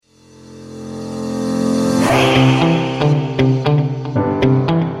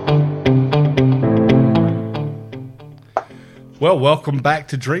Well, welcome back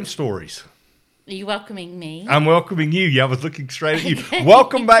to Dream Stories. Are you welcoming me? I'm welcoming you. Yeah, I was looking straight at you.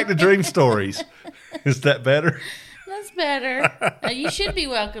 Welcome back to Dream Stories. Is that better? That's better. You should be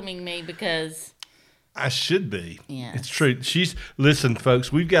welcoming me because I should be. Yes. It's true. Listen,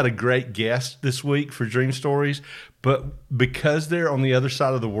 folks, we've got a great guest this week for Dream Stories, but because they're on the other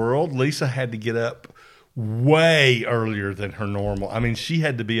side of the world, Lisa had to get up way earlier than her normal. I mean, she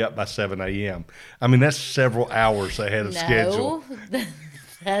had to be up by 7 a.m. I mean, that's several hours ahead of schedule. No,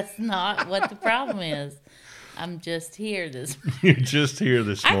 that's not what the problem is. I'm just here this You're just here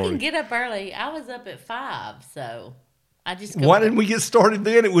this morning. I can get up early. I was up at 5, so I just go Why didn't we get started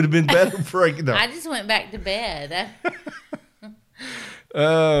then? It would have been better for I just went back to bed.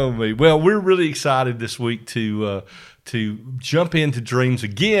 Oh, me. Well, we're really excited this week to jump into dreams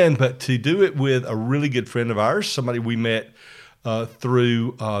again, but to do it with a really good friend of ours, somebody we met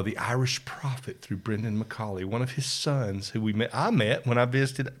through the Irish Prophet, through Brendan McCauley, one of his sons who I met when I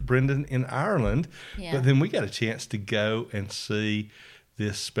visited Brendan in Ireland. Yeah. But then we got a chance to go and see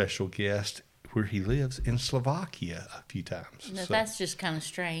this special guest where he lives in Slovakia a few times. No, that's just kind of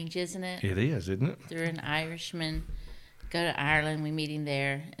strange, isn't it? It is, isn't it? They're an Irishman. Go to Ireland, we meet him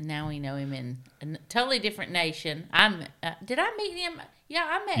there, and now we know him in a totally different nation. Did I meet him? Yeah,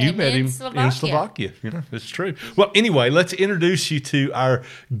 I met him in Slovakia. In Slovakia. Yeah, it's true. Well, anyway, let's introduce you to our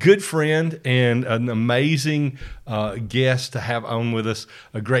good friend and an amazing guest to have on with us,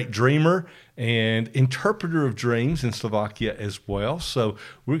 a great dreamer and interpreter of dreams in Slovakia as well. So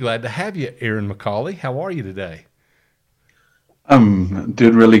we're glad to have you, Aaron McCauley. How are you today? I'm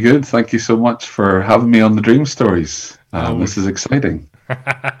doing really good. Thank you so much for having me on the Dream Stories. This is exciting.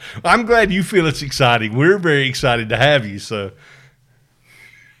 I'm glad you feel it's exciting. We're very excited to have you. So,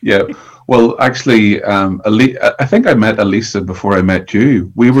 yeah. Well, actually, I think I met Elisa before I met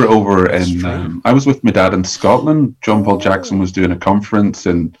you. We were over I was with my dad in Scotland. John Paul Jackson was doing a conference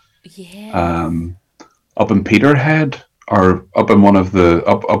up in Peterhead, or up in one of the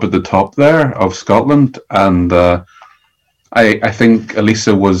up at the top there of Scotland, and I think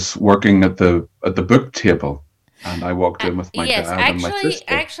Elisa was working at the book table. And I walked in with my dad and my sister.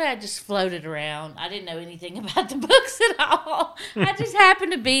 Actually, I just floated around. I didn't know anything about the books at all. I just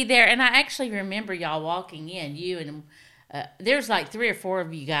happened to be there, and I actually remember y'all walking in. You and there's like 3 or 4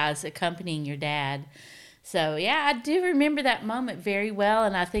 of you guys accompanying your dad. So yeah, I do remember that moment very well,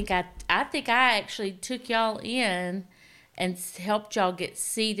 and I think I actually took y'all in and helped y'all get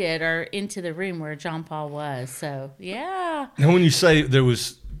seated or into the room where John Paul was. So yeah. Now, when you say there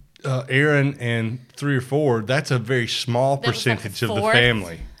was Aaron and 3 or 4, that's a very small percentage of the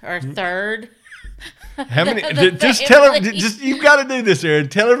family. Or third. How many? Just tell them. You've got to do this, Aaron.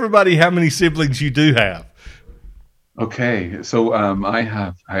 Tell everybody how many siblings you do have. Okay, so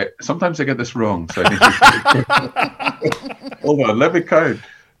I sometimes I get this wrong. So I need hold on, let me count.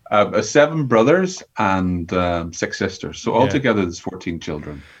 7 brothers and 6 sisters. So altogether, there's 14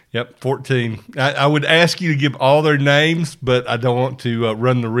 children. Yep, 14. I would ask you to give all their names, but I don't want to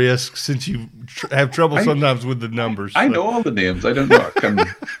run the risk since you have trouble sometimes with the numbers. I know all the names. I don't know.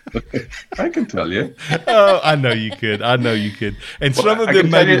 I can tell you. Oh, I know you could. And some of them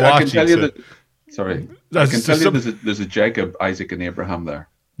may be watching. I can tell you there's a Jacob, Isaac, and Abraham there.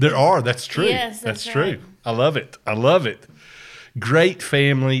 There are. That's true. Yes, that's true. Right. I love it. Great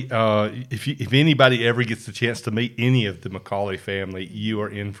family. If anybody ever gets the chance to meet any of the McCauley family, you are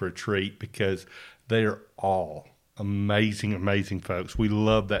in for a treat because they are all amazing, amazing folks. We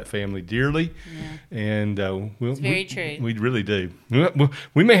love that family dearly, and it's very true. We really do.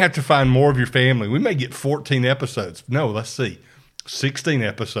 We may have to find more of your family. We may get 14 episodes. No, let's see, 16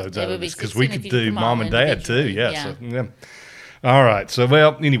 episodes out of this because we could do mom and dad too. Yeah. All right. So,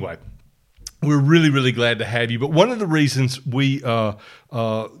 well, anyway. We're really, really glad to have you. But one of the reasons we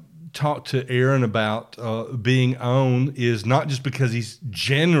talked to Aaron about being on is not just because he's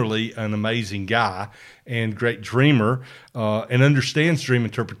generally an amazing guy and great dreamer and understands dream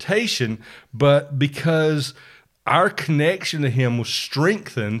interpretation, but because our connection to him was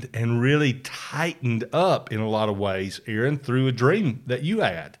strengthened and really tightened up in a lot of ways, Aaron, through a dream that you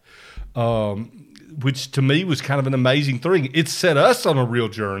had, which to me was kind of an amazing thing. It set us on a real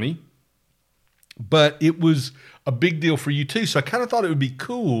journey. But it was a big deal for you too. So I kind of thought it would be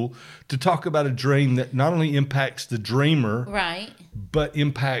cool to talk about a dream that not only impacts the dreamer, right, but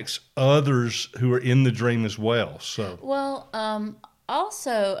impacts others who are in the dream as well. So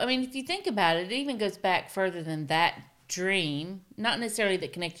also, I mean, if you think about it, it even goes back further than that dream. Not necessarily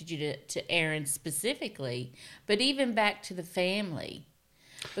that connected you to Aaron specifically, but even back to the family,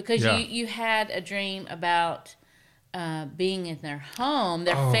 because you had a dream about being in their home,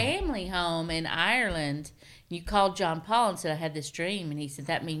 their family home in Ireland. You called John Paul and said, I had this dream. And he said,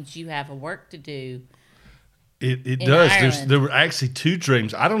 that means you have a work to do. It does. There were actually two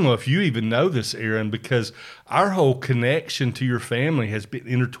dreams. I don't know if you even know this, Aaron, because our whole connection to your family has been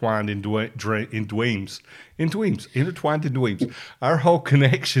intertwined in dreams. Our whole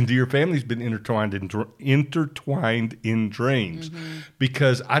connection to your family has been intertwined in dreams,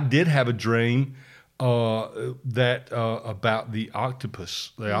 because I did have a dream that about the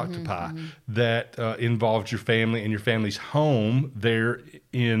octopi that involved your family and your family's home there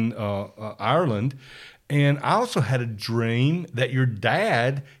in Ireland. And I also had a dream that your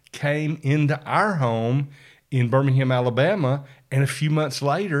dad came into our home in Birmingham, Alabama, and a few months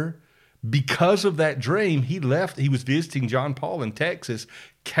later, because of that dream, he left. He was visiting John Paul in Texas,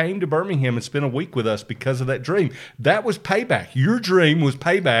 came to Birmingham and spent a week with us because of that dream. That was payback. Your dream was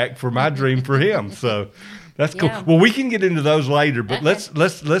payback for my dream for him. So that's cool. Well, we can get into those later, but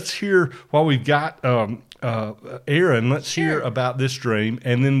let's hear while we've got Aaron. Let's hear about this dream,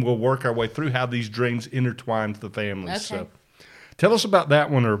 and then we'll work our way through how these dreams intertwine the families. Okay. So tell us about that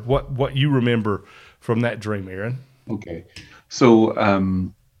one, or what you remember from that dream, Aaron. Okay. So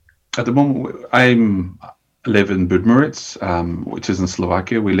at the moment, I live in Budmeric, which is in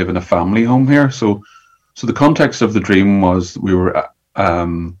Slovakia. We live in a family home here. So the context of the dream was we were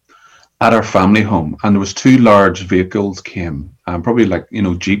at our family home, and there was two large vehicles came, probably like,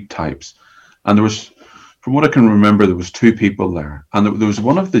 Jeep types. And there was, from what I can remember, there was two people there. And there was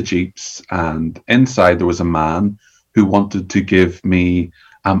one of the Jeeps, and inside there was a man who wanted to give me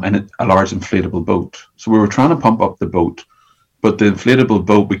a large inflatable boat. So we were trying to pump up the boat, but the inflatable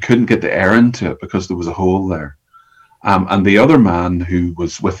boat, we couldn't get the air into it because there was a hole there. And the other man who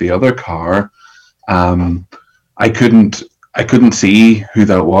was with the other car, I couldn't see who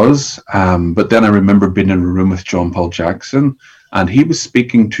that was. But then I remember being in a room with John Paul Jackson, and he was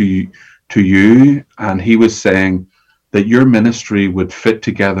speaking to you, and he was saying that your ministry would fit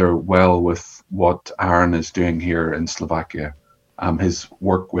together well with what Aaron is doing here in Slovakia, his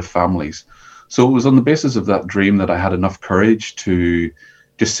work with families. So it was on the basis of that dream that I had enough courage to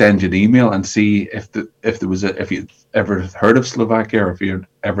just send you an email and see if you'd ever heard of Slovakia, or if you'd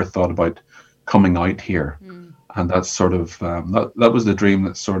ever thought about coming out here. And that's sort of that was the dream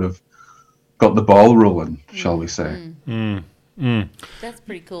that sort of got the ball rolling, shall we say? That's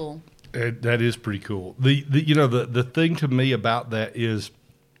pretty cool. That is pretty cool. The thing to me about that is,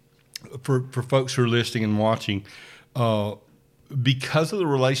 for folks who are listening and watching, because of the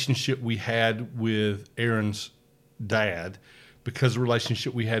relationship we had with Aaron's dad, because of the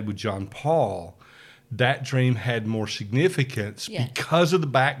relationship we had with John Paul, that dream had more significance because of the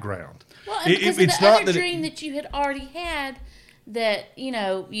background. Well, and because of the other dream that you had already had that,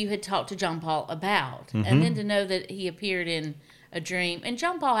 you had talked to John Paul about. And then to know that he appeared in a dream. And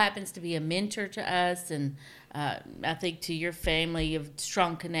John Paul happens to be a mentor to us, and I think to your family, of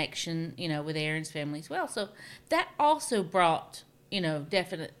strong connection, with Aaron's family as well. So that also brought,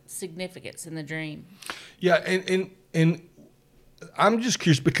 definite significance in the dream. Yeah, and I'm just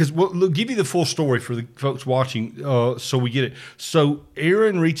curious, because we'll give you the full story for the folks watching, so we get it. So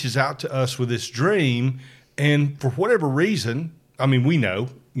Aaron reaches out to us with this dream, and for whatever reason, I mean, we know,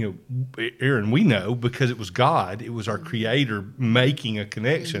 Aaron, we know because it was God, it was our Creator making a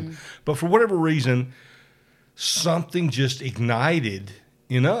connection. But for whatever reason, something just ignited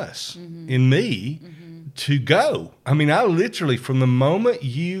in us, in me, to go. I mean, I literally, from the moment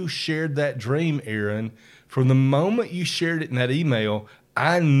you shared that dream, Aaron, from the moment you shared it in that email,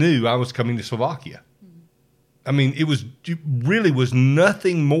 I knew I was coming to Slovakia. I mean, it really was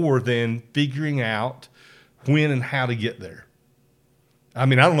nothing more than figuring out when and how to get there. I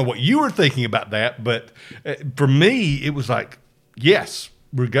mean, I don't know what you were thinking about that, but for me, it was like, yes,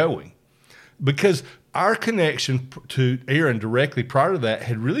 we're going. Because our connection to Aaron directly prior to that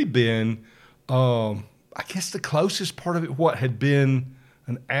had really been, I guess the closest part of it, had been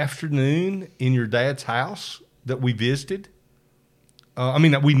an afternoon in your dad's house that we visited. I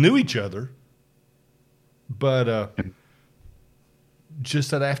mean, we knew each other, but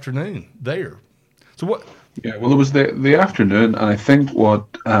just that afternoon there. So what? Yeah, well, it was the afternoon, and I think what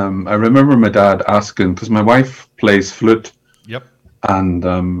I remember my dad asking, because my wife plays flute. Yep. And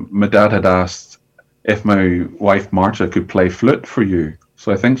my dad had asked if my wife Marcia could play flute for you.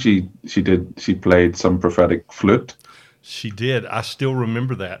 So I think she did. She played some prophetic flute. She did. I still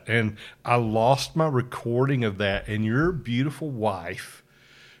remember that. And I lost my recording of that. And your beautiful wife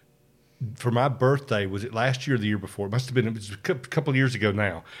for my birthday, was it last year or the year before? It was a couple of years ago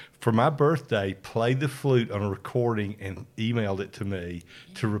now. For my birthday, played the flute on a recording and emailed it to me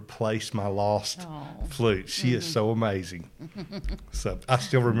to replace my lost flute. She is so amazing. So I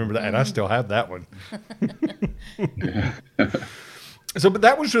still remember that, and I still have that one. So, but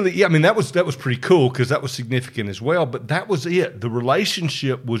that was really, that was pretty cool because that was significant as well. But that was it. The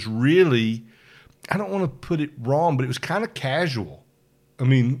relationship was really, I don't want to put it wrong, but it was kind of casual. I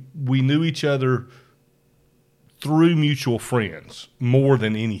mean, we knew each other through mutual friends more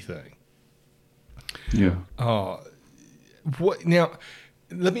than anything. Yeah. Now,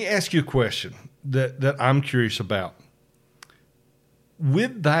 let me ask you a question that I'm curious about.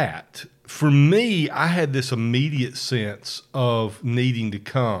 With that, for me, I had this immediate sense of needing to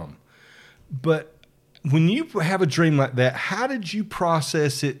come. But when you have a dream like that, how did you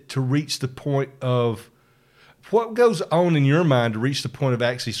process it to reach the point of what goes on in your mind to reach the point of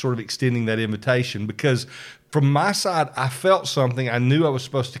actually sort of extending that invitation? Because from my side, I felt something. I knew I was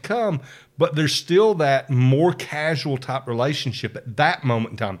supposed to come, but there's still that more casual type relationship at that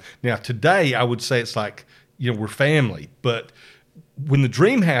moment in time. Now, today, I would say it's like, we're family. But when the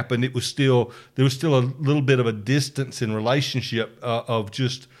dream happened, there was still a little bit of a distance in relationship of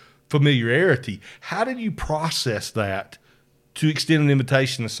just familiarity. How did you process that to extend an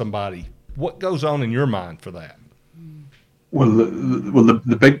invitation to somebody? What goes on in your mind for that? Well,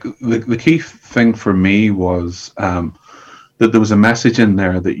 the key thing for me was that there was a message in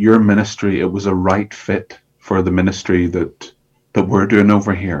there that your ministry, it was a right fit for the ministry that we're doing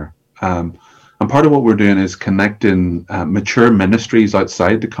over here. And part of what we're doing is connecting mature ministries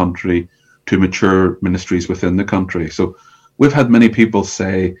outside the country to mature ministries within the country. So we've had many people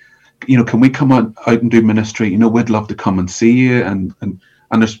say, can we come out and do ministry? we'd love to come and see you. And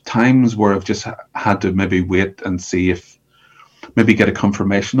there's times where I've just had to maybe wait and see if maybe get a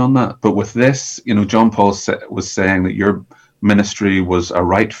confirmation on that. But with this, John Paul was saying that your ministry was a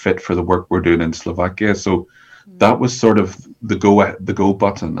right fit for the work we're doing in Slovakia. So that was sort of the go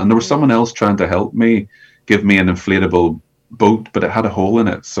button. And there was someone else trying to help me, give me an inflatable boat, but it had a hole in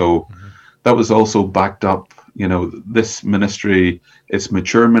it. So that was also backed up. This ministry, it's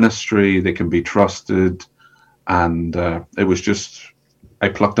mature ministry. They can be trusted. And it was just, I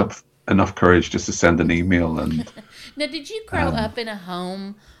plucked up enough courage just to send an email. And now, did you grow up in a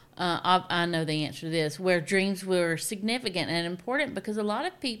home, I know the answer to this, where dreams were significant and important? Because a lot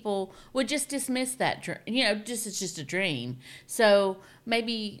of people would just dismiss that dream, it's just a dream. So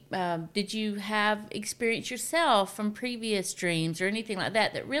maybe did you have experience yourself from previous dreams or anything like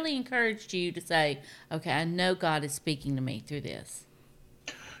that that really encouraged you to say, okay, I know God is speaking to me through this?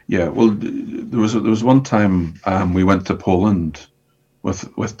 Yeah, well, there was one time we went to Poland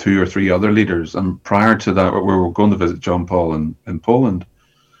with 2 or 3 other leaders. And prior to that, we were going to visit John Paul in Poland.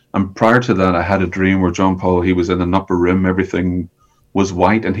 And prior to that, I had a dream where John Paul, he was in an upper room, everything was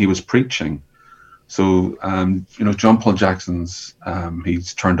white, and he was preaching. So, John Paul Jackson's,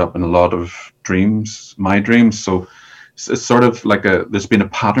 he's turned up in a lot of dreams, my dreams. So it's sort of like there's been a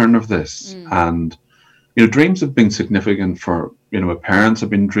pattern of this. And, dreams have been significant for, my parents have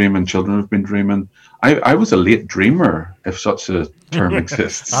been dreaming, children have been dreaming. I was a late dreamer, if such a term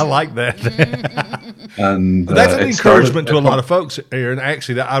exists. I like that. And that's an encouragement to a lot of folks, Aaron.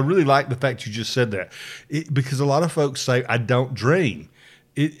 Actually, I really like the fact you just said that, because a lot of folks say, I don't dream.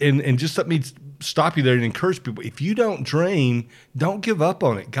 And just let me stop you there and encourage people. If you don't dream, don't give up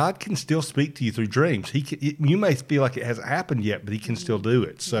on it. God can still speak to you through dreams. You may feel like it hasn't happened yet, but he can still do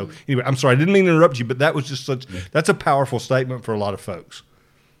it. So anyway, I'm sorry, I didn't mean to interrupt you, but that was just that's a powerful statement for a lot of folks.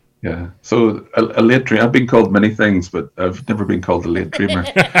 Yeah. So a late dreamer, I've been called many things, but I've never been called a late dreamer.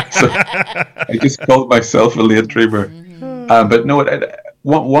 So I just called myself a late dreamer. But no,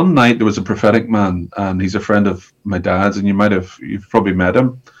 one night there was a prophetic man, and he's a friend of my dad's, and you've probably met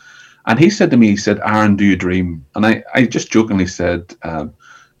him. And he said to me, Aaron, do you dream? And I just jokingly said,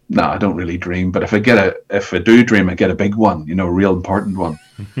 no, I don't really dream. But if I do dream, I get a big one, a real important one.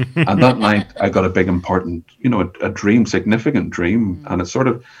 And that night I got a big important, a dream, significant dream. And it's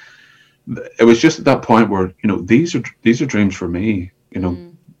it was just at that point where, these are dreams for me,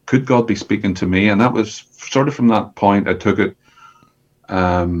 could God be speaking to me? And that was sort of from that point, I took it,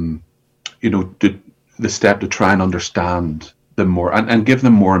 the step to try and understand them more and give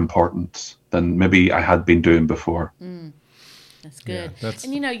them more importance than maybe I had been doing before. That's good. Yeah,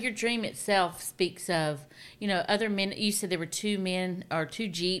 and your dream itself speaks of, other men. You said there were 2 men or 2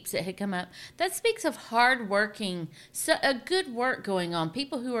 Jeeps that had come up. That speaks of hard working, a good work going on.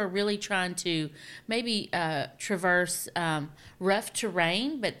 People who are really trying to maybe traverse rough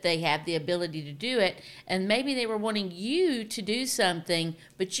terrain, but they have the ability to do it. And maybe they were wanting you to do something,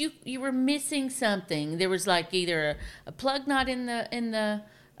 but you were missing something. There was like either a plug knot in the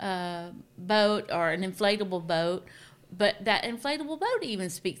boat or an inflatable boat. But that inflatable boat even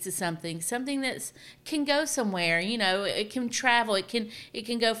speaks to something that can go somewhere. It can travel. It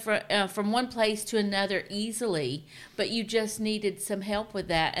can go from one place to another easily. But you just needed some help with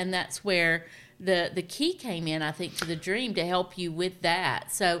that, and that's where the key came in, I think, to the dream to help you with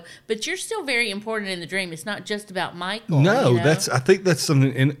that. So, but you're still very important in the dream. It's not just about Michael. No, I think that's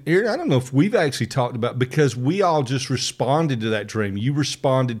something. And Erin, I don't know if we've actually talked about, because we all just responded to that dream. You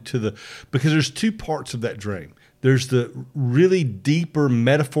responded because there's 2 parts of that dream. There's the really deeper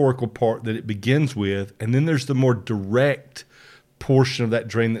metaphorical part that it begins with, and then there's the more direct portion of that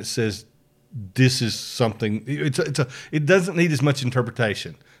dream that says, this is something, it doesn't need as much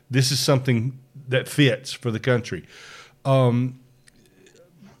interpretation. This is something that fits for the country. But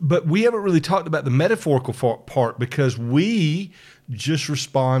we haven't really talked about the metaphorical part, because we just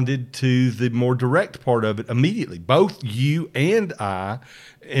responded to the more direct part of it immediately. Both you and I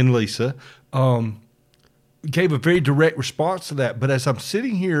and Lisa gave a very direct response to that. But as I'm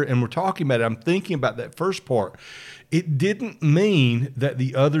sitting here and we're talking about it, I'm thinking about that first part. It didn't mean that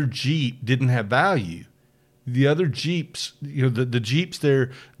the other Jeep didn't have value. The other Jeeps, the Jeeps there,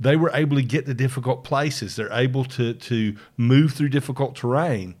 they were able to get to difficult places. They're able to move through difficult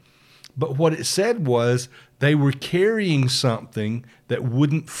terrain. But what it said was they were carrying something that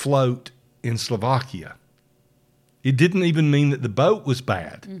wouldn't float in Slovakia. It didn't even mean that the boat was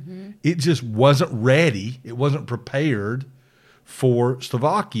bad. Mm-hmm. It just wasn't ready. It wasn't prepared for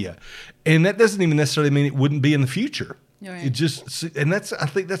Slovakia. And that doesn't even necessarily mean it wouldn't be in the future. Right. I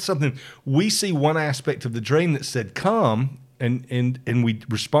think that's something we see. One aspect of the dream that said come, and we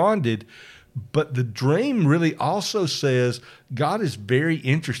responded, but the dream really also says God is very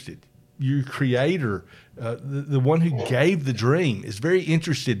interested. Your creator, the one who gave the dream, is very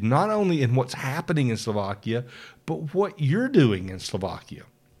interested not only in what's happening in Slovakia, but what you're doing in Slovakia,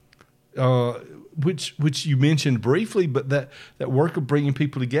 which you mentioned briefly, but that work of bringing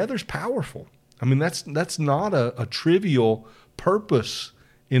people together is powerful. I mean, that's not a trivial purpose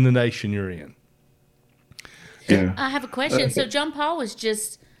in the nation you're in. Yeah. I have a question. So John Paul was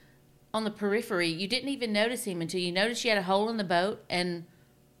just on the periphery. You didn't even notice him until you noticed you had a hole in the boat, and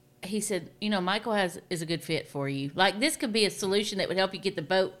he said, Michael is a good fit for you. Like, this could be a solution that would help you get the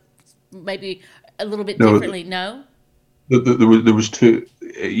boat maybe a little bit differently. No? There was 2.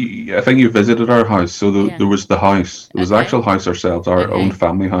 I think you visited our house. So there was the house. There was the actual house ourselves, our own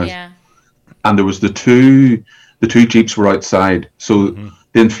family house. Yeah. And there was the two Jeeps were outside. So the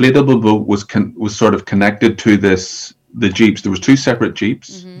inflatable boat was sort of connected to the Jeeps. There was 2 separate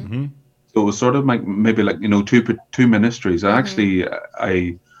Jeeps. Mm-hmm. So it was sort of like maybe two ministries.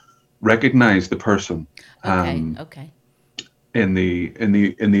 I recognized the person okay. in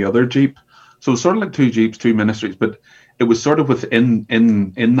the other Jeep. So it was sort of like 2 Jeeps, 2 ministries, but it was sort of within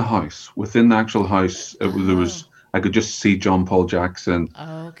the house, within the actual house. There was, I could just see John Paul Jackson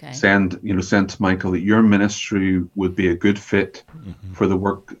send to Michael that your ministry would be a good fit for the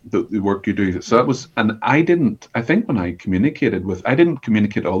work you do. So that was, and I think when I didn't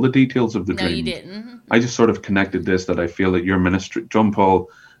communicate all the details of the dream. No, you didn't. I just sort of connected this, that I feel that your ministry, John Paul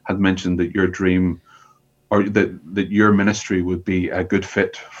had mentioned that your dream, or that your ministry would be a good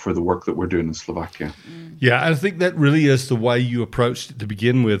fit for the work that we're doing in Slovakia. Yeah, I think that really is the way you approached it to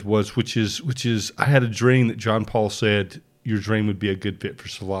begin with, which is I had a dream that John Paul said your dream would be a good fit for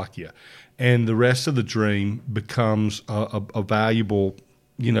Slovakia. And the rest of the dream becomes a valuable,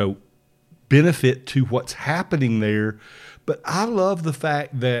 benefit to what's happening there. But I love the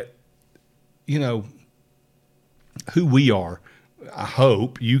fact that, who we are. I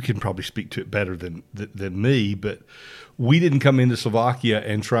hope you can probably speak to it better than me, but we didn't come into Slovakia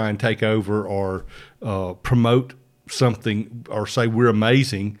and try and take over or promote something or say we're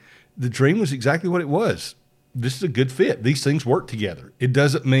amazing. The dream was exactly what it was. This is a good fit. These things work together. It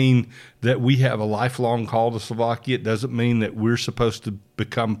doesn't mean that we have a lifelong call to Slovakia. It doesn't mean that we're supposed to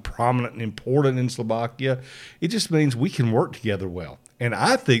become prominent and important in Slovakia. It just means we can work together well. And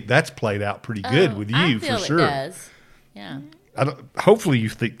I think that's played out pretty good with you, for sure. It does. Yeah. Hopefully you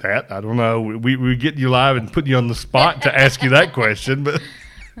think that. I don't know. We get you live and put you on the spot to ask you that question, but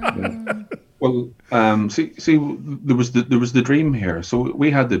well, see, there was the dream here. So we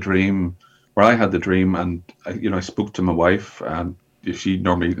had the dream where I had the dream, and I spoke to my wife, and she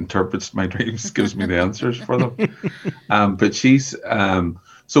normally interprets my dreams, gives me the answers for them. But she's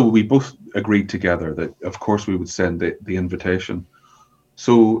so we both agreed together that of course we would send the invitation.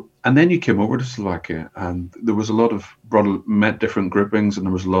 So, and then you came over to Slovakia, and there was a lot of met different groupings, and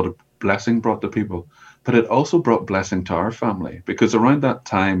there was a lot of blessing brought to people. But it also brought blessing to our family, because around that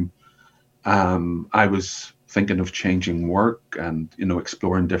time, I was thinking of changing work and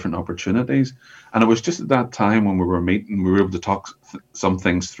exploring different opportunities. And it was just at that time when we were meeting, we were able to talk some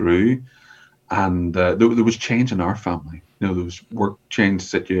things through, and there was change in our family. There was work change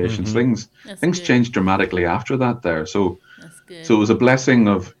situations, things changed dramatically after that there. So it was a blessing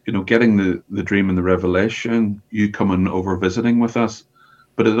of getting the dream and the revelation, you coming over visiting with us,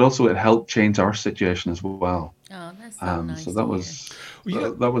 but it helped change our situation as well. Oh, that's so nice. So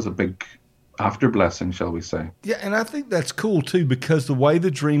that was a big after blessing, shall we say. Yeah, and I think that's cool too, because the way the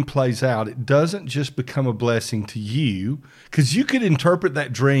dream plays out, it doesn't just become a blessing to you, because you could interpret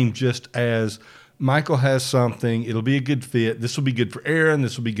that dream just as Michael has something, it'll be a good fit, this will be good for Aaron,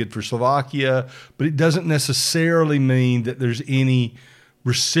 this will be good for Slovakia, but it doesn't necessarily mean that there's any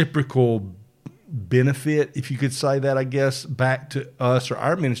reciprocal benefit, if you could say that, I guess, back to us or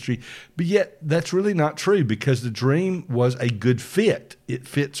our ministry. But yet that's really not true, because the dream was a good fit. It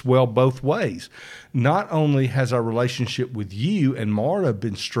fits well both ways. Not only has our relationship with you and Marta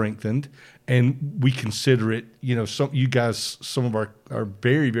been strengthened, and we consider it, you guys, some of our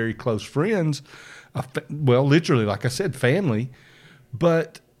very, very close friends, well, literally, like I said, family,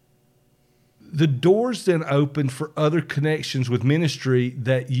 but the doors then opened for other connections with ministry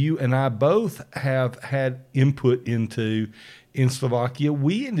that you and I both have had input into in Slovakia.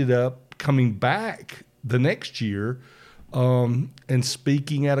 We ended up coming back the next year and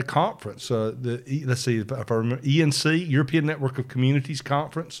speaking at a conference. Let's see if I remember, ENC, European Network of Communities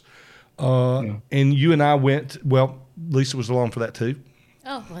Conference. And you and I went, well, Lisa was along for that too.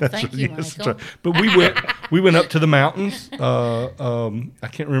 Oh, well, thank you, Michael. But we went up to the mountains. I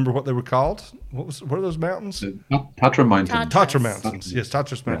can't remember what they were called. What are those mountains? Tatra Mountains. Tatra Mountains. Yes,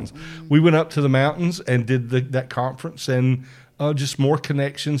 Tatras Mountains. Yeah. We went up to the mountains and did that conference, and just more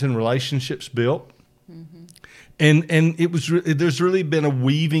connections and relationships built. Mm-hmm. And it was there's really been a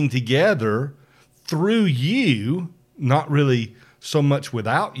weaving together through you, not really so much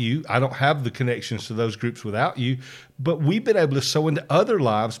without you. I don't have the connections to those groups without you, but we've been able to sow into other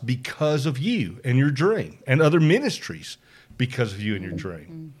lives because of you and your dream, and other ministries because of you and your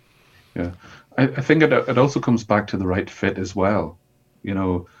dream. Yeah. I think it also comes back to the right fit as well,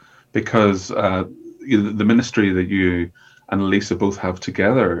 because the ministry that you and Lisa both have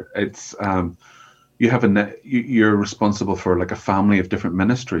together, it's you're responsible for like a family of different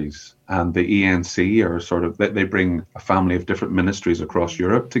ministries, and the ENC are sort of, they bring a family of different ministries across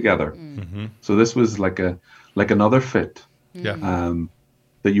Europe together. Mm-hmm. So this was like another fit. Yeah.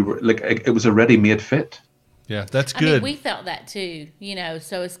 That you were like, it was a ready-made fit. Yeah, that's good. I mean, we felt that too,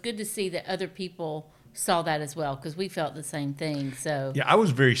 so it's good to see that other people saw that as well, because we felt the same thing. So yeah, I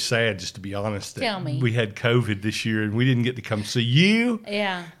was very sad, just to be honest, that Tell me. we had COVID this year and we didn't get to come see you.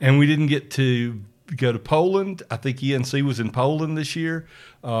 Yeah. And we didn't get to go to Poland. I think ENC was in Poland this year.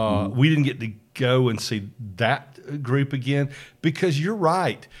 We didn't get to go and see that group again, because you're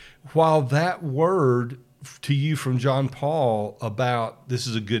right. While that word to you from John Paul about this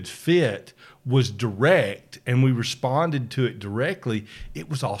is a good fit was direct, and we responded to it directly, it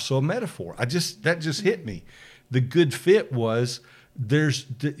was also a metaphor. That just hit me. The good fit was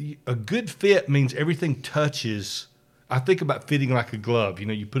a good fit means everything touches. I think about fitting like a glove.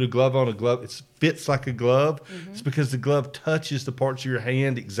 You put a glove on a glove, it fits like a glove. Mm-hmm. It's because the glove touches the parts of your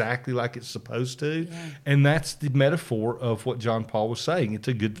hand exactly like it's supposed to. Yeah. And that's the metaphor of what John Paul was saying. It's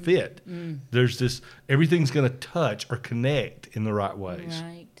a good fit. Mm. There's this, everything's going to touch or connect in the right ways.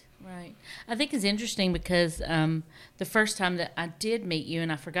 Right. I think it's interesting because the first time that I did meet you,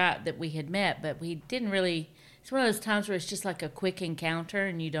 and I forgot that we had met, but we didn't really, it's one of those times where it's just like a quick encounter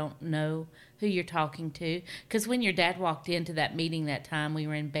and you don't know who you're talking to. Because when your dad walked into that meeting that time, we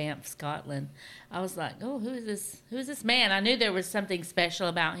were in Banff, Scotland, I was like, oh, who is this man? I knew there was something special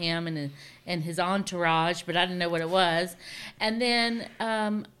about him and his entourage, but I didn't know what it was. And then,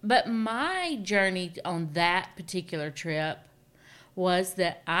 but my journey on that particular trip was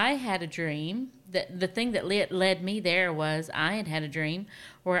that I had a dream. That the thing that led me there was I had a dream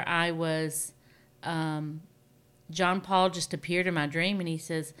where I was, John Paul just appeared in my dream, and he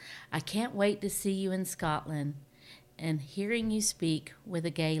says, I can't wait to see you in Scotland and hearing you speak with a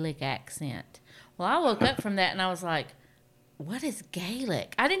Gaelic accent. Well, I woke up from that and I was like, what is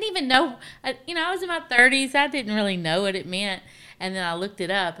Gaelic? I didn't even know. I was in my 30s. I didn't really know what it meant. And then I looked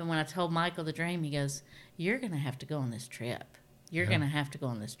it up, and when I told Michael the dream, he goes, "You're going to have to go on this trip. You're going to have to go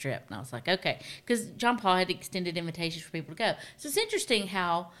on this trip." And I was like, okay. Because John Paul had extended invitations for people to go. So it's interesting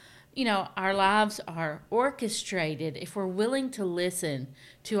how, our lives are orchestrated if we're willing to listen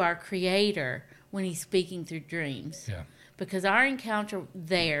to our Creator when He's speaking through dreams. Yeah. Because our encounter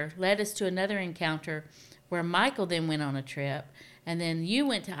there led us to another encounter where Michael then went on a trip, and then you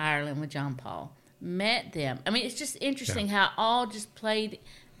went to Ireland with John Paul, met them. I mean, it's just interesting how it all just played.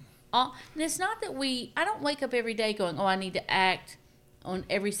 And it's not that I don't wake up every day going, I need to act on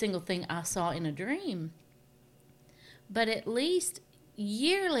every single thing I saw in a dream. But at least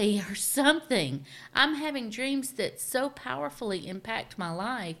yearly or something, I'm having dreams that so powerfully impact my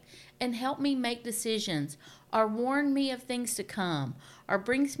life and help me make decisions, or warn me of things to come, or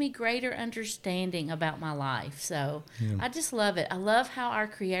brings me greater understanding about my life. So I just love it. I love how our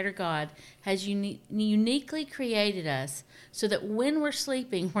Creator God has uniquely created us so that when we're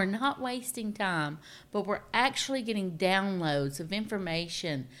sleeping, we're not wasting time, but we're actually getting downloads of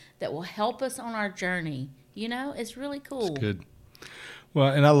information that will help us on our journey. It's really cool. It's good. Well,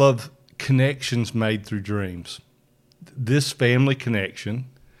 and I love connections made through dreams. This family connection,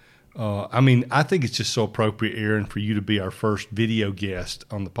 I think it's just so appropriate, Aaron, for you to be our first video guest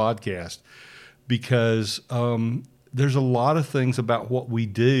on the podcast, because there's a lot of things about what we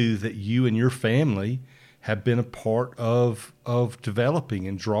do that you and your family have been a part of developing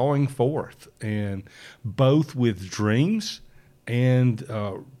and drawing forth, and both with dreams and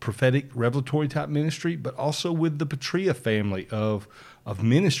prophetic revelatory type ministry, but also with the Patria family of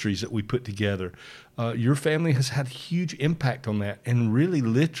ministries that we put together. Your family has had huge impact on that, and really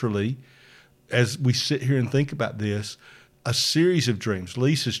literally, as we sit here and think about this, a series of dreams,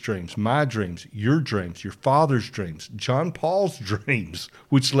 Lisa's dreams, my dreams, your father's dreams, John Paul's dreams,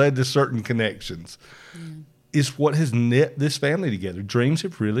 which led to certain connections, is what has knit this family together. Dreams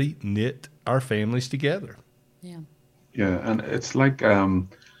have really knit our families together. Yeah. Yeah, and it's like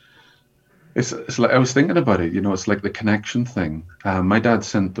it's like I was thinking about it. It's like the connection thing. My dad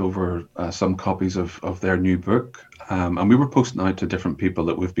sent over some copies of their new book, and we were posting out to different people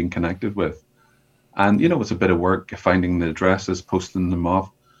that we've been connected with. And it's a bit of work finding the addresses, posting them off.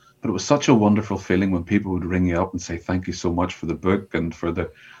 But it was such a wonderful feeling when people would ring you up and say, "Thank you so much for the book and for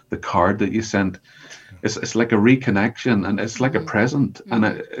the card that you sent." It's like a reconnection, and it's like a present. And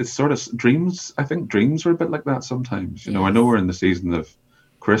it's sort of dreams. I think dreams are a bit like that sometimes. I know we're in the season of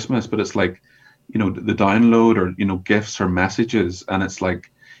Christmas, but it's like, the download or, gifts or messages. And it's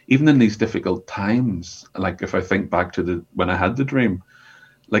like, even in these difficult times, like if I think back to when I had the dream,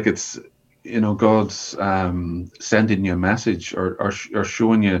 like it's, God's sending you a message or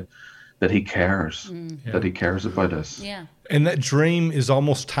showing you that He cares, that He cares about us. Yeah. And that dream is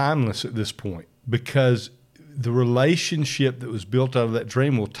almost timeless at this point, because the relationship that was built out of that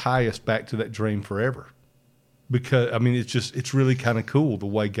dream will tie us back to that dream forever. Because, it's really kind of cool the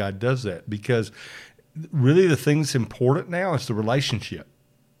way God does that, because really the thing that's important now is the relationship.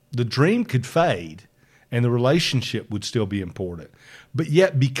 The dream could fade and the relationship would still be important. But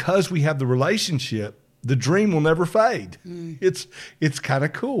yet, because we have the relationship, the dream will never fade. It's kind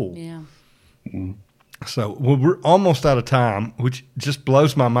of cool. Yeah. So we're almost out of time, which just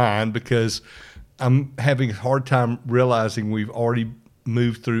blows my mind, because I'm having a hard time realizing we've already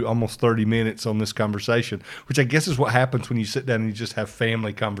moved through almost 30 minutes on this conversation, which I guess is what happens when you sit down and you just have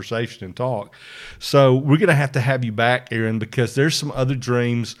family conversation and talk. So we're going to have you back, Aaron, because there's some other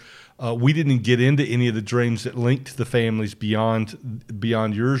dreams. We didn't get into any of the dreams that linked to the families beyond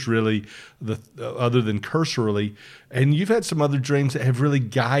yours, really, other than cursorily. And you've had some other dreams that have really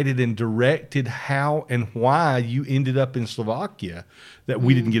guided and directed how and why you ended up in Slovakia that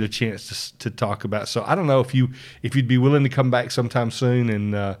we didn't get a chance to talk about. So I don't know if you'd be willing to come back sometime soon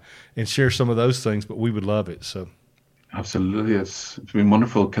and share some of those things, but we would love it. So absolutely, it's been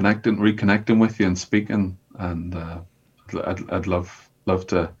wonderful reconnecting with you and speaking, and I'd love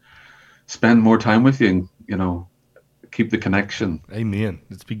to spend more time with you and, keep the connection. Amen.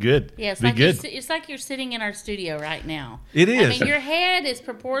 It's be good. Yeah, it's like you're sitting in our studio right now. It is. Your head is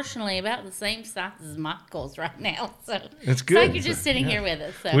proportionally about the same size as Michael's right now. So it's good. It's like you're just sitting here with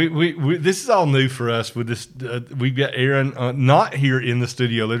us. So. We this is all new for us. With this, we've got Aaron not here in the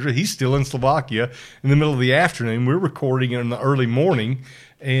studio. Literally, he's still in Slovakia in the middle of the afternoon. We're recording in the early morning.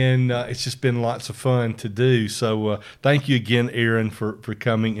 And it's just been lots of fun to do. So thank you again, Aaron, for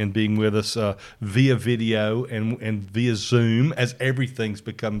coming and being with us via video and via Zoom, as everything's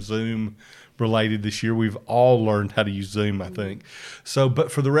become Zoom related this year. We've all learned how to use Zoom, I think. So,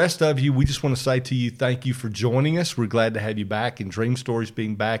 but for the rest of you, we just want to say to you, thank you for joining us. We're glad to have you back, and Dream Stories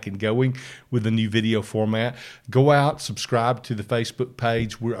being back and going with the new video format. Go out, subscribe to the Facebook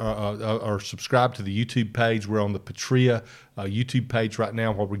page, or subscribe to the YouTube page. We're on the Patria YouTube page right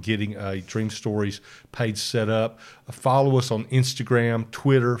now while we're getting a Dream Stories page set up. Follow us on Instagram,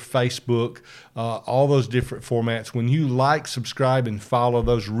 Twitter, Facebook, all those different formats. When you like, subscribe, and follow,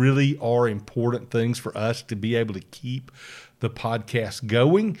 those really are important things for us to be able to keep the podcast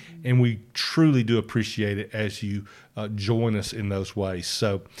going, and we truly do appreciate it as you join us in those ways.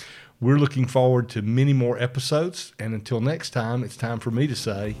 So we're looking forward to many more episodes, and until next time, it's time for me to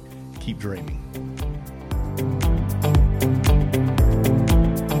say, keep dreaming.